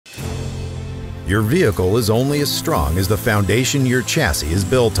Your vehicle is only as strong as the foundation your chassis is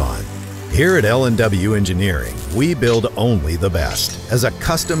built on. Here at L&W Engineering, we build only the best. As a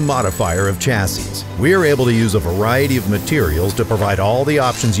custom modifier of chassis, we are able to use a variety of materials to provide all the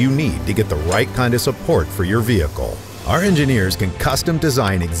options you need to get the right kind of support for your vehicle. Our engineers can custom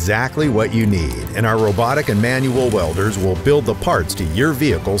design exactly what you need, and our robotic and manual welders will build the parts to your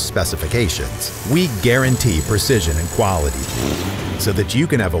vehicle's specifications. We guarantee precision and quality so that you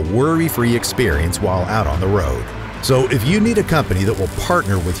can have a worry-free experience while out on the road. So if you need a company that will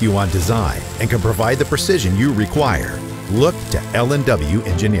partner with you on design and can provide the precision you require, look to L&W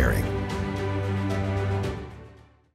Engineering.